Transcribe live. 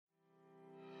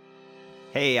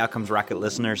Hey, Outcomes Rocket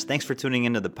listeners, thanks for tuning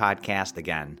into the podcast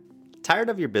again. Tired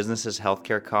of your business's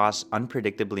healthcare costs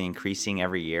unpredictably increasing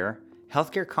every year?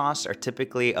 Healthcare costs are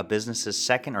typically a business's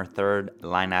second or third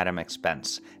line item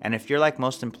expense, and if you're like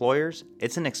most employers,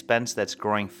 it's an expense that's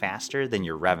growing faster than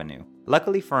your revenue.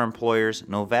 Luckily for employers,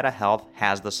 Novetta Health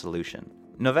has the solution.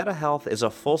 Novetta Health is a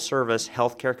full-service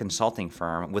healthcare consulting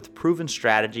firm with proven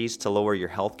strategies to lower your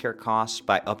healthcare costs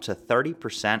by up to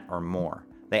 30% or more.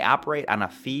 They operate on a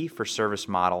fee-for-service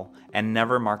model and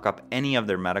never mark up any of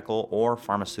their medical or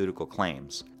pharmaceutical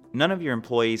claims. None of your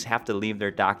employees have to leave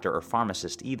their doctor or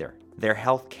pharmacist either. Their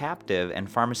health captive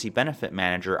and pharmacy benefit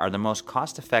manager are the most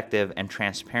cost-effective and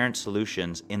transparent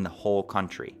solutions in the whole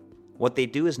country. What they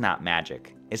do is not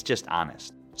magic, it's just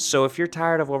honest. So if you're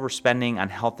tired of overspending on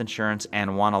health insurance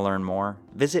and want to learn more,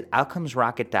 visit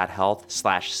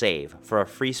outcomesrocket.health/save for a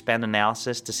free spend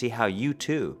analysis to see how you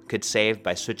too could save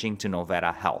by switching to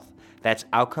Novetta Health. That's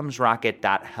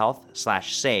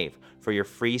outcomesrocket.health/save for your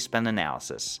free spend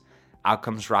analysis.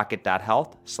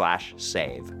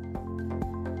 outcomesrocket.health/save.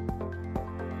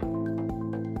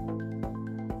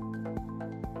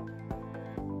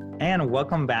 And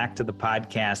welcome back to the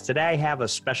podcast. Today I have a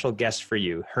special guest for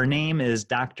you. Her name is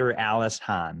Dr. Alice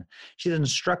Hahn. She's an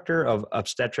instructor of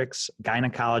obstetrics,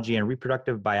 gynecology, and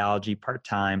reproductive biology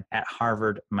part-time at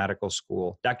Harvard Medical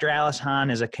School. Dr. Alice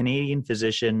Hahn is a Canadian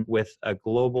physician with a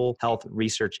global health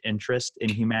research interest in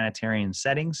humanitarian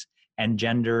settings and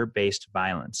gender-based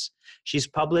violence. She's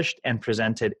published and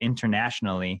presented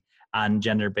internationally on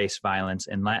gender-based violence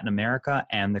in Latin America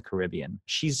and the Caribbean.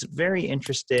 She's very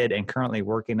interested and currently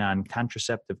working on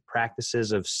contraceptive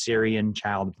practices of Syrian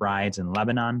child brides in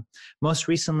Lebanon. Most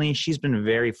recently, she's been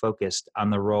very focused on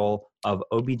the role of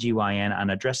OBGYN on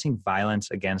addressing violence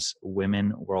against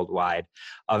women worldwide.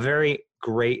 A very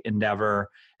great endeavor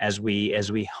as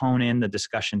we hone in the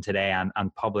discussion today on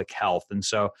public health. And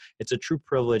so it's a true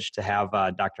privilege to have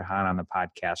Dr. Hahn on the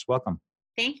podcast. Welcome.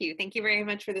 Thank you. Thank you very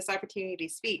much for this opportunity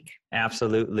to speak.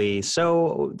 Absolutely.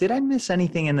 So did I miss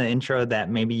anything in the intro that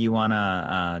maybe you want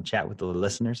to chat with the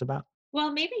listeners about?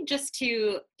 Well, maybe just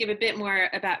to give a bit more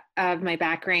about my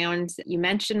background. You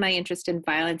mentioned my interest in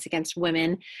violence against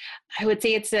women. I would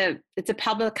say it's a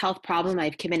public health problem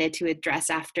I've committed to address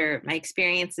after my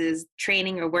experiences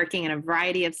training or working in a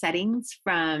variety of settings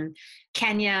from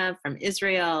Kenya, from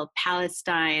Israel,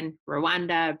 Palestine,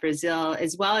 Rwanda, Brazil,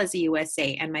 as well as the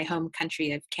USA and my home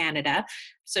country of Canada.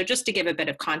 So just to give a bit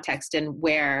of context and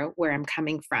where I'm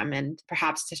coming from and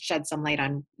perhaps to shed some light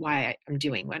on why I'm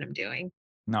doing what I'm doing.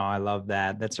 No, I love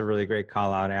that. That's a really great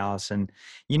call out, Allison.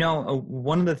 You know,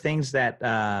 one of the things that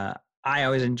I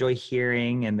always enjoy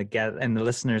hearing and the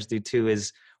listeners do too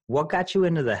is what got you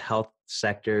into the health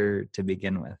sector to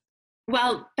begin with?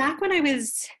 Well, back when I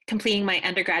was completing my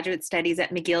undergraduate studies at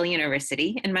McGill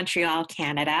University in Montreal,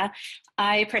 Canada,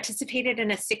 I participated in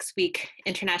a 6-week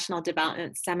international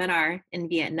development seminar in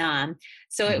Vietnam.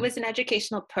 So it was an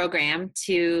educational program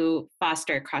to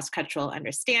foster cross-cultural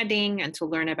understanding and to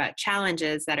learn about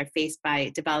challenges that are faced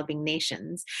by developing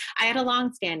nations. I had a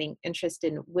long-standing interest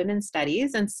in women's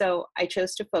studies, and so I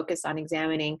chose to focus on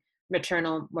examining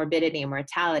maternal morbidity and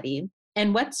mortality.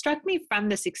 And what struck me from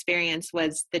this experience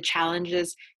was the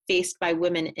challenges faced by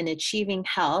women in achieving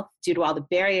health due to all the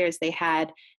barriers they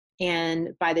had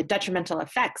and by the detrimental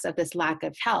effects of this lack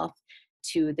of health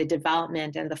to the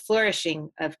development and the flourishing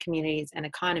of communities and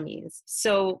economies.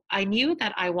 So I knew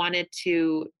that I wanted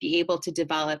to be able to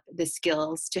develop the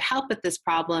skills to help with this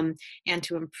problem and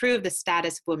to improve the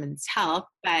status of women's health,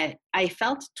 but I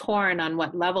felt torn on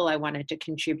what level I wanted to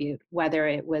contribute, whether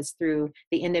it was through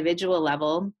the individual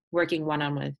level, working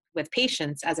one-on-one with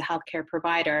patients as a healthcare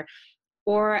provider,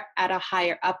 or at a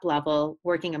higher up level,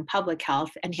 working in public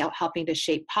health and helping to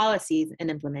shape policies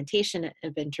and implementation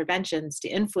of interventions to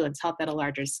influence health at a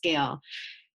larger scale.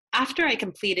 After I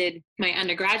completed my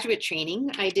undergraduate training,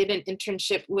 I did an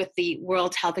internship with the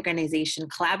World Health Organization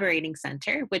Collaborating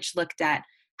Center, which looked at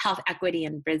health equity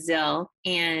in Brazil.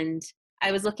 And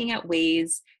I was looking at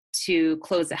ways to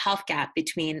close the health gap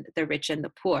between the rich and the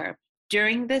poor.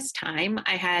 During this time,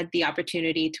 I had the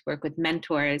opportunity to work with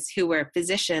mentors who were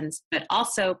physicians, but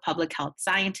also public health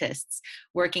scientists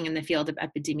working in the field of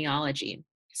epidemiology.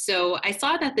 So I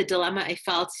saw that the dilemma I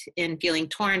felt in feeling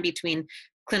torn between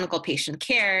clinical patient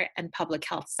care and public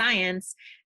health science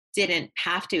didn't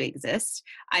have to exist.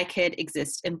 I could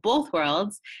exist in both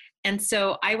worlds. And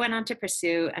so I went on to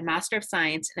pursue a Master of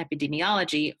Science in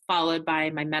Epidemiology, followed by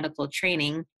my medical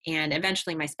training and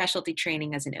eventually my specialty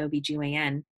training as an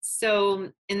OBGYN.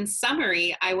 So in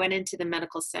summary, I went into the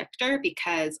medical sector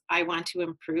because I want to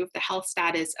improve the health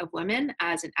status of women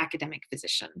as an academic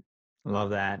physician.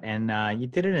 Love that. And you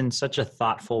did it in such a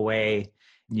thoughtful way.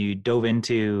 You dove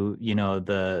into,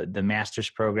 the master's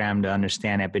program to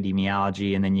understand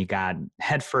epidemiology, and then you got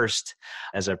headfirst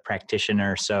as a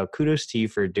practitioner. So kudos to you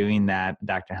for doing that,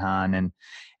 Dr. Hahn.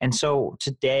 And so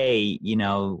today,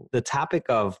 the topic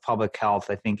of public health,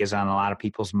 I think, is on a lot of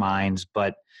people's minds.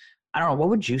 But I don't know, what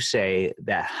would you say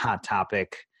that hot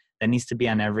topic that needs to be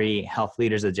on every health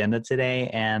leader's agenda today?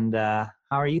 And how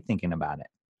are you thinking about it?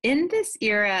 In this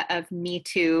era of Me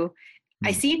Too,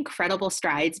 I Mm. see incredible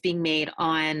strides being made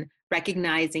on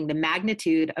recognizing the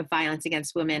magnitude of violence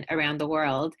against women around the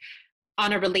world.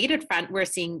 On a related front, we're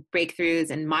seeing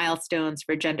breakthroughs and milestones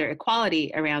for gender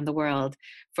equality around the world.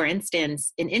 For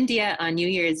instance, in India on New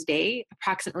Year's Day,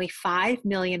 approximately 5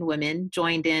 million women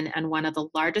joined in on one of the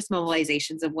largest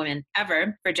mobilizations of women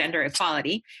ever for gender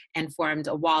equality and formed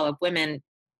a wall of women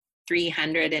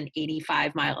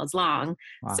 385 miles long.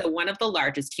 Wow. So, one of the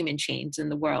largest human chains in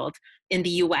the world. In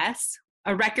the US,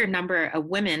 a record number of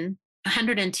women,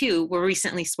 102, were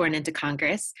recently sworn into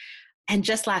Congress. And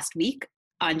just last week,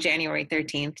 on January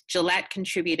 13th, Gillette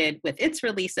contributed with its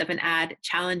release of an ad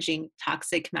challenging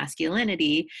toxic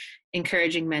masculinity,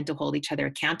 encouraging men to hold each other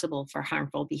accountable for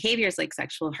harmful behaviors like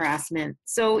sexual harassment.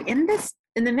 So in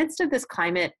the midst of this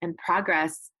climate and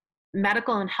progress,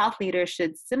 medical and health leaders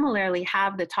should similarly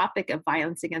have the topic of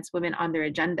violence against women on their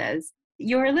agendas.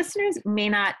 Your listeners may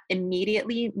not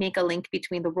immediately make a link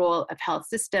between the role of health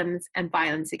systems and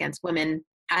violence against women,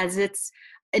 as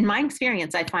in my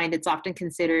experience, I find it's often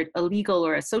considered a legal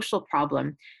or a social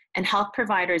problem, and health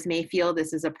providers may feel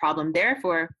this is a problem,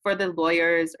 therefore, for the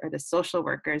lawyers or the social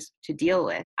workers to deal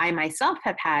with. I myself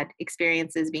have had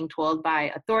experiences being told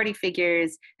by authority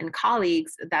figures and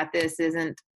colleagues that this is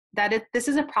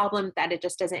a problem that it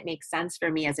just doesn't make sense for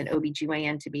me as an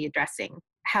OBGYN to be addressing.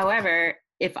 However,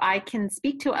 if I can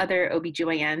speak to other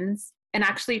OBGYNs, and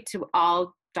actually to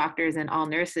all doctors and all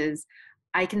nurses,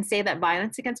 I can say that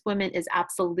violence against women is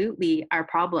absolutely our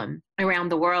problem. Around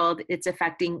the world, it's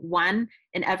affecting 1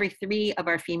 in every 3 of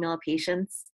our female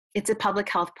patients. It's a public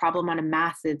health problem on a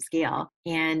massive scale,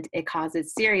 and it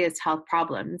causes serious health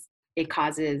problems. It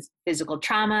causes physical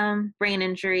trauma, brain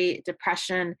injury,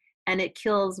 depression, and it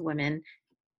kills women.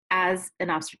 As an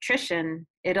obstetrician,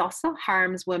 it also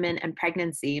harms women and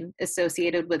pregnancy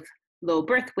associated with low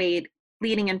birth weight,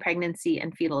 bleeding in pregnancy,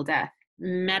 and fetal death.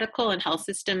 Medical and health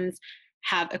systems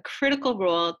have a critical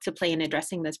role to play in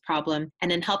addressing this problem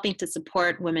and in helping to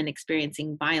support women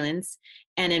experiencing violence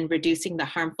and in reducing the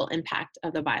harmful impact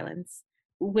of the violence.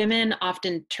 Women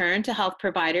often turn to health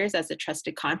providers as a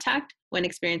trusted contact when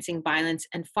experiencing violence,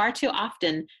 and far too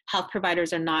often, health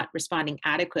providers are not responding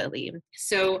adequately.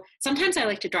 So sometimes I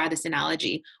like to draw this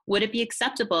analogy. Would it be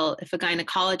acceptable if a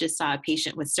gynecologist saw a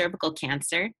patient with cervical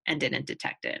cancer and didn't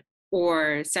detect it,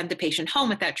 or sent the patient home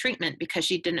without treatment because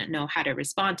she didn't know how to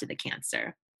respond to the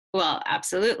cancer? Well,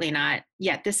 absolutely not.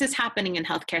 Yet this is happening in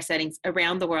healthcare settings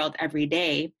around the world every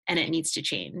day, and it needs to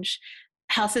change.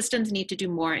 Health systems need to do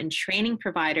more in training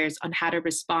providers on how to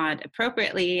respond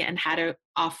appropriately and how to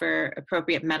offer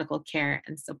appropriate medical care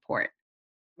and support.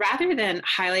 Rather than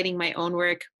highlighting my own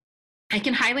work, I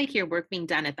can highlight here work being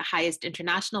done at the highest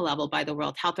international level by the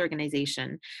World Health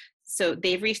Organization. So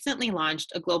they've recently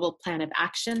launched a global plan of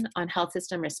action on health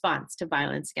system response to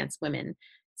violence against women.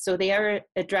 So they are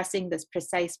addressing this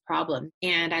precise problem,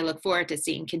 and I look forward to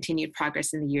seeing continued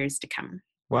progress in the years to come.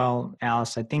 Well,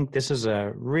 Alice, I think this is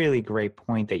a really great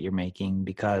point that you're making,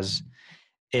 because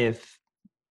if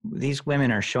these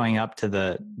women are showing up to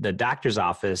the doctor's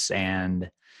office and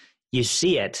you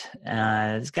see it,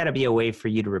 there's got to be a way for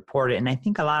you to report it. And I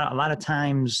think a lot of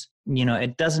times,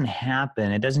 it doesn't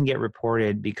happen. It doesn't get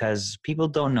reported because people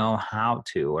don't know how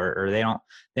to, or they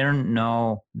don't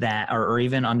know that, or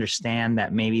even understand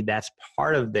that maybe that's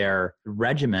part of their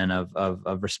regimen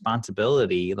of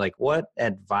responsibility. Like, what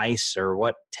advice or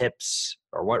what tips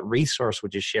or what resource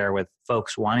would you share with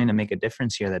folks wanting to make a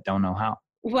difference here that don't know how?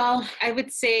 Well, I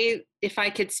would say, if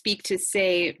I could speak to,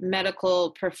 say,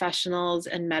 medical professionals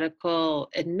and medical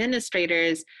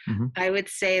administrators, Mm-hmm. I would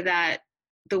say that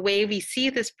the way we see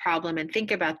this problem and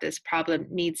think about this problem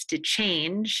needs to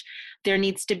change. There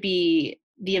needs to be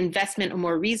the investment of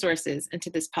more resources into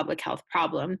this public health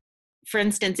problem. For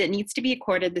instance, it needs to be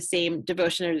accorded the same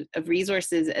devotion of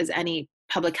resources as any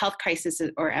public health crisis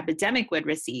or epidemic would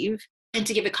receive. And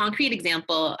to give a concrete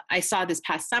example, I saw this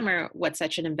past summer what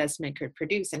such an investment could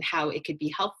produce and how it could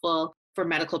be helpful for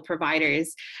medical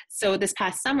providers. So this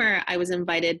past summer, I was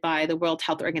invited by the World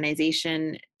Health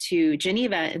Organization to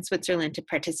Geneva in Switzerland to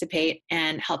participate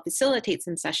and help facilitate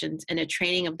some sessions in a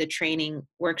training of the training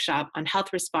workshop on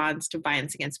health response to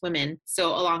violence against women.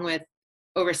 So along with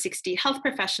over 60 health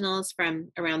professionals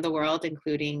from around the world,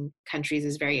 including countries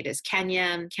as varied as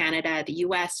Kenya, Canada, the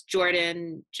US,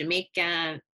 Jordan,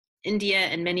 Jamaica, India,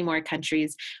 and many more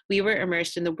countries. We were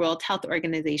immersed in the World Health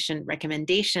Organization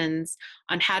recommendations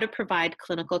on how to provide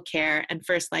clinical care and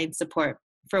first-line support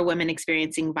for women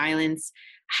experiencing violence,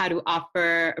 how to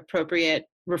offer appropriate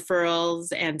referrals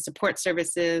and support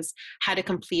services, how to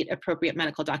complete appropriate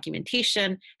medical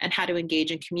documentation, and how to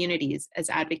engage in communities as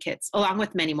advocates, along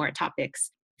with many more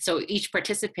topics. So each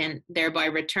participant thereby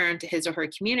returned to his or her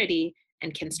community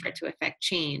and can start to affect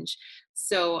change.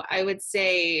 So I would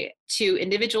say to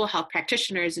individual health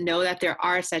practitioners, know that there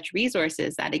are such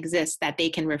resources that exist that they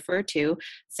can refer to,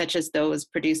 such as those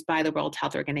produced by the World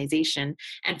Health Organization.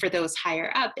 And for those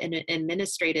higher up in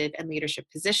administrative and leadership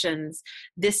positions,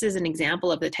 this is an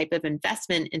example of the type of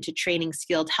investment into training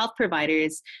skilled health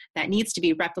providers that needs to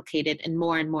be replicated in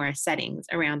more and more settings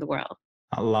around the world.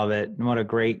 I love it. What a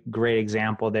great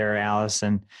example there,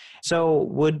 Allison. So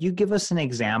would you give us an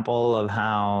example of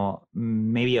how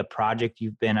maybe a project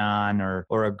you've been on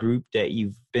or a group that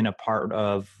you've been a part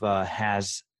of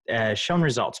has shown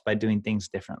results by doing things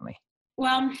differently?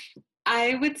 Well,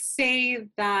 I would say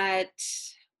that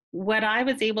what I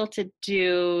was able to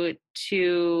do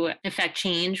to affect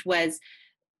change was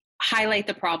highlight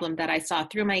the problem that I saw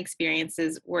through my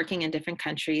experiences working in different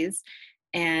countries.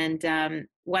 And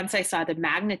once I saw the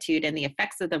magnitude and the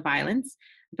effects of the violence,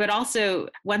 but also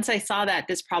once I saw that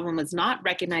this problem was not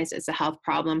recognized as a health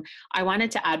problem, I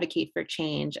wanted to advocate for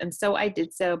change. And so I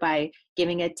did so by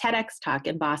giving a TEDx talk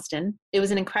in Boston. It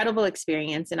was an incredible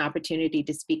experience, an opportunity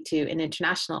to speak to an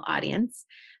international audience.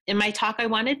 In my talk, I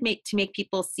wanted to make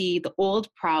people see the old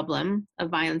problem of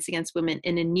violence against women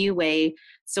in a new way.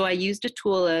 So I used a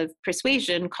tool of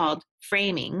persuasion called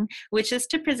framing, which is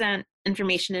to present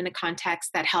information in a context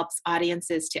that helps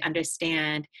audiences to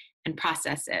understand and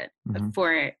process it. Mm-hmm.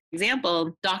 For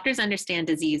example, doctors understand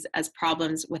disease as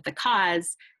problems with the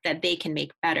cause that they can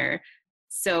make better.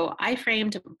 So I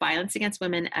framed violence against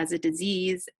women as a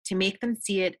disease to make them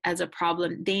see it as a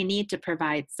problem they need to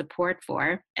provide support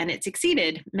for. And it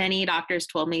succeeded. Many doctors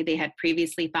told me they had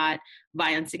previously thought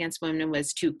violence against women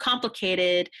was too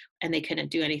complicated and they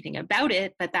couldn't do anything about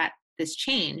it, but that this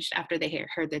changed after they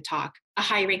heard the talk. A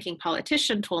high-ranking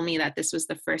politician told me that this was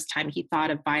the first time he thought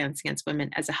of violence against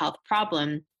women as a health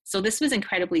problem. So this was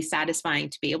incredibly satisfying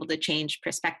to be able to change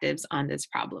perspectives on this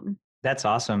problem. That's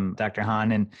awesome, Dr.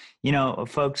 Hahn. And, you know,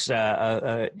 folks,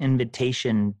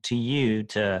 invitation to you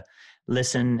to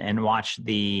listen and watch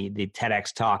the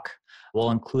TEDx talk. We'll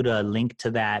include a link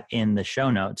to that in the show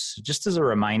notes. Just as a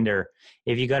reminder,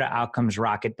 if you go to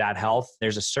outcomesrocket.health,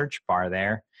 there's a search bar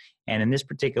there. And in this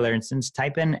particular instance,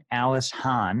 type in Alice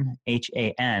Hahn,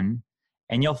 H-A-N,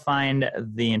 and you'll find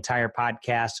the entire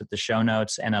podcast with the show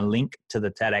notes and a link to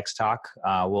the TEDx talk.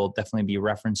 We'll definitely be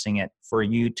referencing it for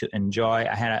you to enjoy.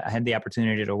 I had the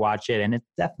opportunity to watch it, and it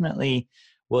definitely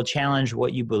will challenge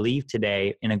what you believe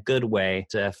today in a good way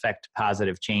to affect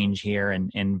positive change here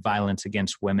in violence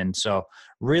against women. So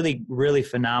really, really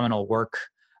phenomenal work,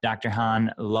 Dr.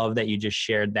 Hahn. Love that you just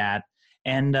shared that.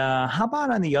 And how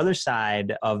about on the other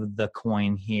side of the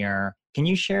coin here? Can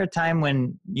you share a time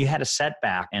when you had a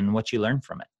setback and what you learned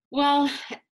from it? Well,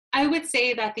 I would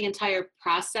say that the entire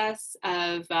process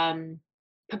of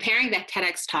preparing that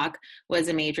TEDx talk was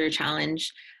a major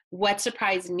challenge. What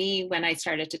surprised me when I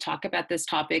started to talk about this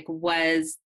topic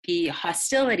was the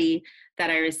hostility that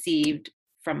I received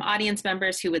from audience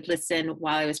members who would listen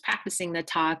while I was practicing the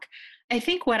talk. I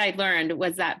think what I learned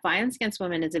was that violence against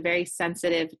women is a very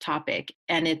sensitive topic,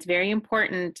 and it's very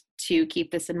important to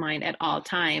keep this in mind at all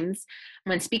times.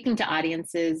 When speaking to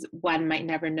audiences, one might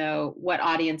never know what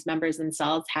audience members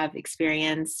themselves have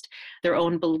experienced, their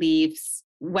own beliefs,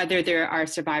 whether there are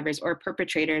survivors or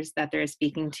perpetrators that they're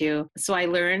speaking to. So I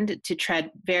learned to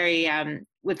tread very,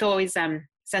 with always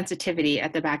sensitivity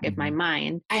at the back of my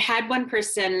mind. I had one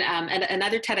person,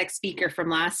 another TEDx speaker from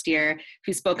last year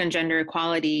who spoke on gender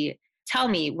equality, tell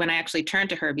me when I actually turned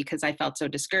to her because I felt so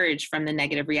discouraged from the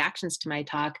negative reactions to my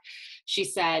talk. She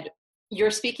said,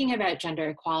 "You're speaking about gender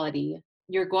equality.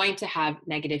 You're going to have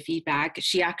negative feedback."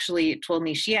 She actually told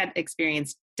me she had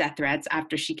experienced death threats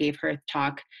after she gave her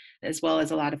talk, as well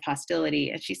as a lot of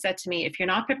hostility. And she said to me, "If you're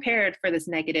not prepared for this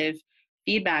negative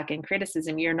feedback and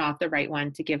criticism, you're not the right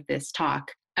one to give this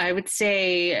talk." I would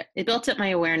say it built up my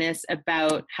awareness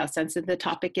about how sensitive the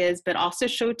topic is, but also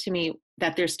showed to me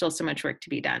that there's still so much work to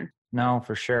be done. No,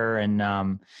 for sure.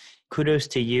 And kudos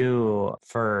to you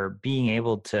for being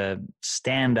able to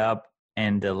stand up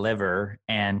and deliver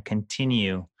and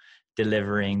continue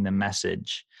delivering the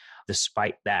message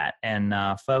despite that. And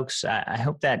folks, I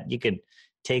hope that you could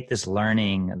take this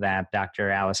learning that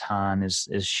Dr. Alice Hahn is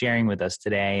sharing with us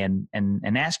today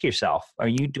and ask yourself, are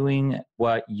you doing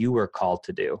what you were called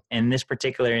to do? In this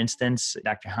particular instance,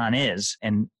 Dr. Hahn is,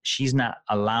 and she's not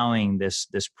allowing this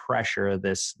pressure,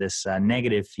 this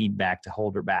negative feedback to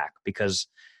hold her back, because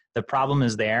the problem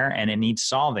is there and it needs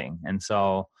solving. And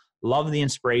so love the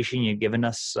inspiration you've given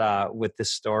us with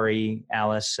this story,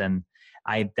 Alice. And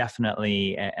I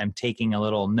definitely am taking a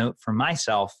little note for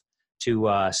myself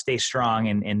to stay strong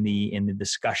in the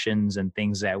discussions and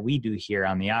things that we do here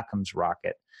on the Outcomes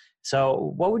Rocket.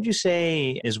 So what would you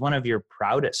say is one of your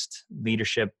proudest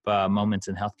leadership moments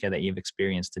in healthcare that you've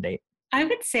experienced to date? I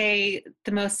would say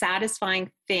the most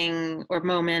satisfying thing or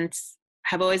moments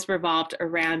have always revolved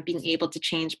around being able to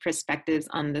change perspectives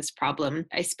on this problem.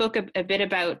 I spoke a bit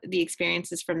about the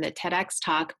experiences from the TEDx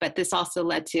talk, but this also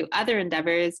led to other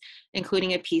endeavors,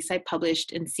 including a piece I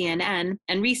published in CNN.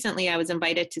 And recently I was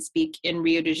invited to speak in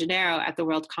Rio de Janeiro at the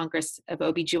World Congress of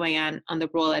OB/GYN on the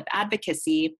role of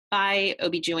advocacy by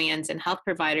OB/GYNs and health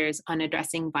providers on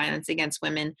addressing violence against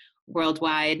women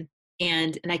worldwide.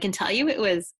 And I can tell you it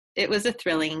was a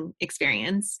thrilling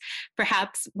experience.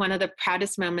 Perhaps one of the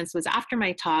proudest moments was after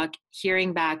my talk,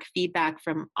 hearing back feedback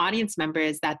from audience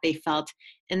members that they felt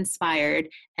inspired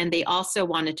and they also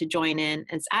wanted to join in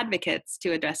as advocates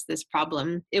to address this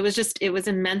problem. It was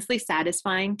immensely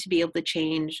satisfying to be able to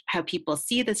change how people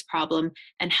see this problem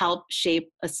and help shape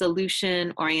a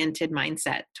solution-oriented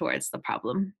mindset towards the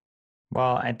problem.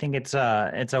 Well, I think it's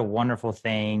a wonderful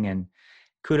thing, and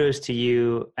kudos to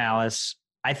you, Alice.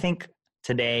 I think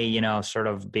today, sort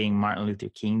of being Martin Luther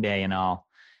King Day and all,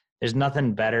 there's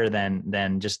nothing better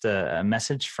than just a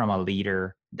message from a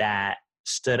leader that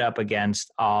stood up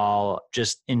against all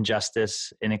just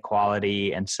injustice,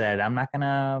 inequality, and said, I'm not going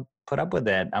to put up with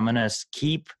it. I'm going to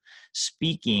keep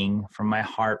speaking from my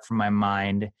heart, from my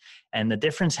mind. And the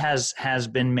difference has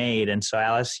been made. And so,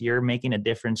 Alice, you're making a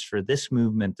difference for this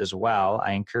movement as well.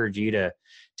 I encourage you to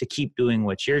keep doing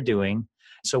what you're doing.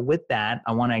 So with that,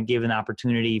 I want to give an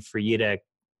opportunity for you to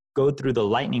go through the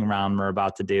lightning round we're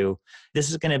about to do.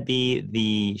 This is going to be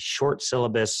the short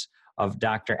syllabus of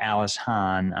Dr. Alice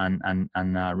Hahn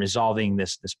on resolving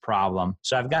this problem.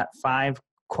 So I've got 5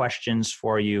 questions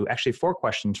for you, actually 4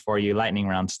 questions for you, lightning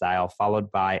round style,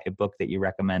 followed by a book that you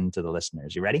recommend to the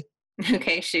listeners. You ready?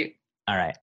 Okay, shoot. All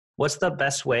right. What's the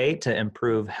best way to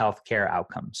improve healthcare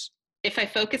outcomes? If I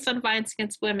focus on violence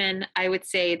against women, I would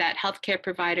say that healthcare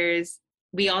providers,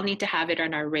 we all need to have it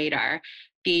on our radar.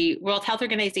 The World Health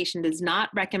Organization does not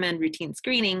recommend routine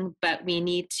screening, but we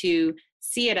need to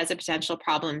see it as a potential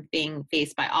problem being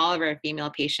faced by all of our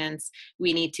female patients.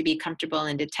 We need to be comfortable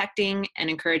in detecting and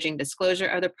encouraging disclosure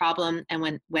of the problem. And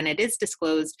when it is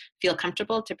disclosed, feel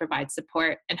comfortable to provide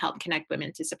support and help connect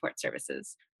women to support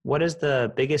services. What is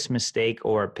the biggest mistake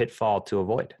or pitfall to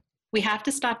avoid? We have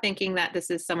to stop thinking that this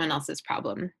is someone else's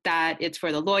problem, that it's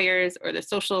for the lawyers or the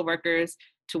social workers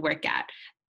to work at.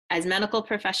 As medical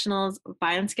professionals,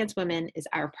 violence against women is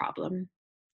our problem.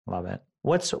 Love it.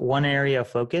 What's one area of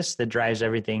focus that drives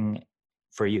everything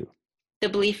for you? The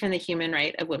belief in the human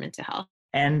right of women to health.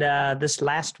 And this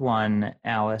last one,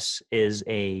 Alice, is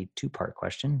a 2-part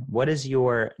question. What is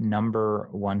your number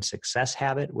 1 success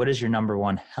habit? What is your number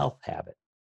 1 health habit?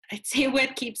 I'd say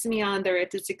what keeps me on the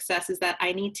road to success is that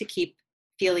I need to keep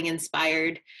feeling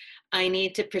inspired. I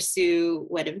need to pursue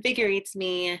what invigorates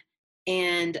me.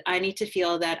 And I need to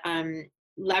feel that I'm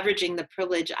leveraging the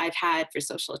privilege I've had for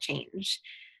social change.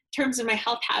 In terms of my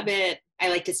health habit, I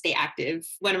like to stay active.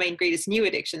 One of my greatest new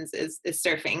addictions is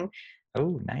surfing.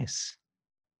 Oh, nice.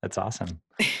 That's awesome.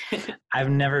 I've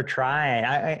never tried.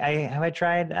 I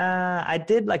tried. I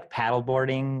did like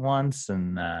paddleboarding once,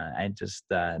 and I just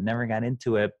never got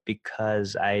into it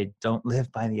because I don't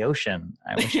live by the ocean.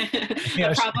 I wish,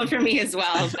 a problem for me as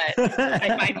well, but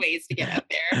I find ways to get out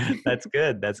there. That's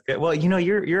good. That's good. Well,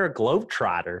 you're a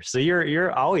globetrotter, so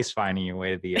you're always finding your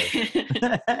way to the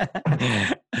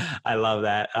ocean. I love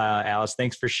that, Alice.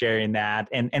 Thanks for sharing that.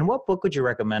 And what book would you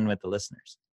recommend with the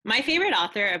listeners? My favorite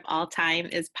author of all time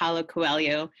is Paulo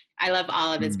Coelho. I love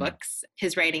all of his books.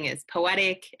 His writing is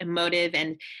poetic, emotive,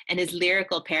 and his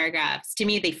lyrical paragraphs, to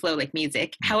me, they flow like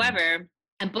music. However,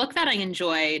 a book that I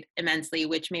enjoyed immensely,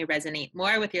 which may resonate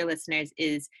more with your listeners,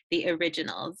 is The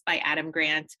Originals by Adam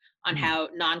Grant on how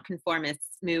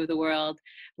nonconformists move the world.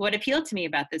 What appealed to me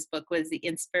about this book was the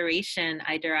inspiration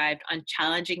I derived on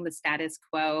challenging the status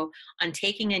quo, on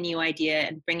taking a new idea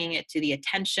and bringing it to the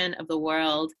attention of the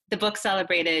world. The book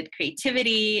celebrated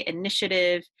creativity,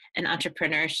 initiative, and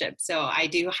entrepreneurship. So I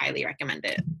do highly recommend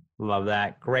it. Love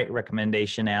that. Great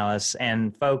recommendation, Alice.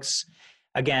 And folks,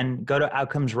 Again, go to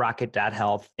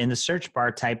outcomesrocket.health. In the search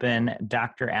bar, type in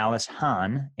Dr. Alice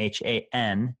Hahn,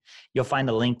 H-A-N. You'll find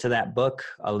a link to that book,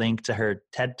 a link to her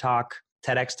TED Talk,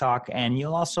 TEDx Talk, and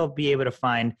you'll also be able to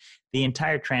find the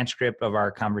entire transcript of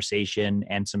our conversation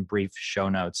and some brief show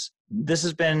notes. This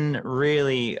has been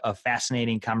really a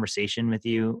fascinating conversation with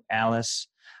you, Alice.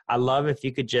 I love if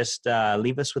you could just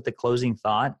leave us with the closing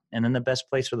thought, and then the best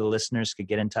place where the listeners could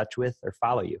get in touch with or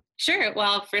follow you. Sure.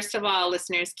 Well, first of all,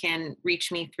 listeners can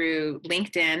reach me through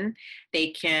LinkedIn.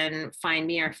 They can find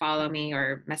me or follow me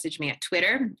or message me at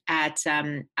Twitter at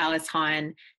Alice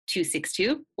Hahn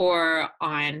 262, or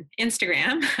on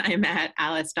Instagram, I'm at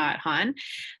alice.hahn.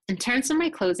 In terms of my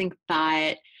closing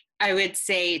thought, I would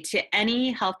say to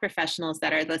any health professionals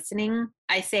that are listening,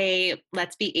 I say,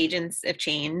 let's be agents of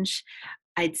change.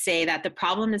 I'd say that the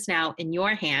problem is now in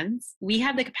your hands. We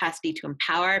have the capacity to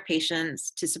empower our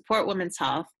patients, to support women's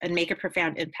health, and make a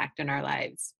profound impact in our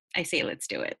lives. I say, let's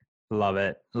do it. Love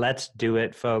it. Let's do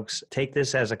it, folks. Take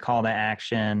this as a call to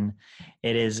action.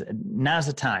 Now's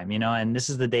the time, and this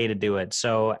is the day to do it.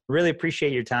 So really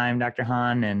appreciate your time, Dr.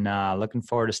 Hahn, and looking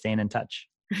forward to staying in touch.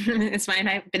 It's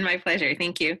been my pleasure.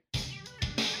 Thank you.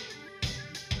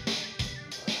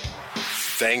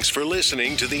 Thanks for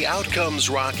listening to the Outcomes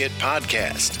Rocket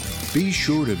podcast. Be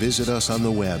sure to visit us on the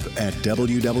web at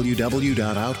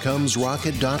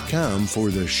www.outcomesrocket.com for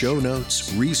the show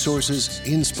notes, resources,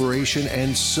 inspiration,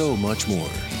 and so much more.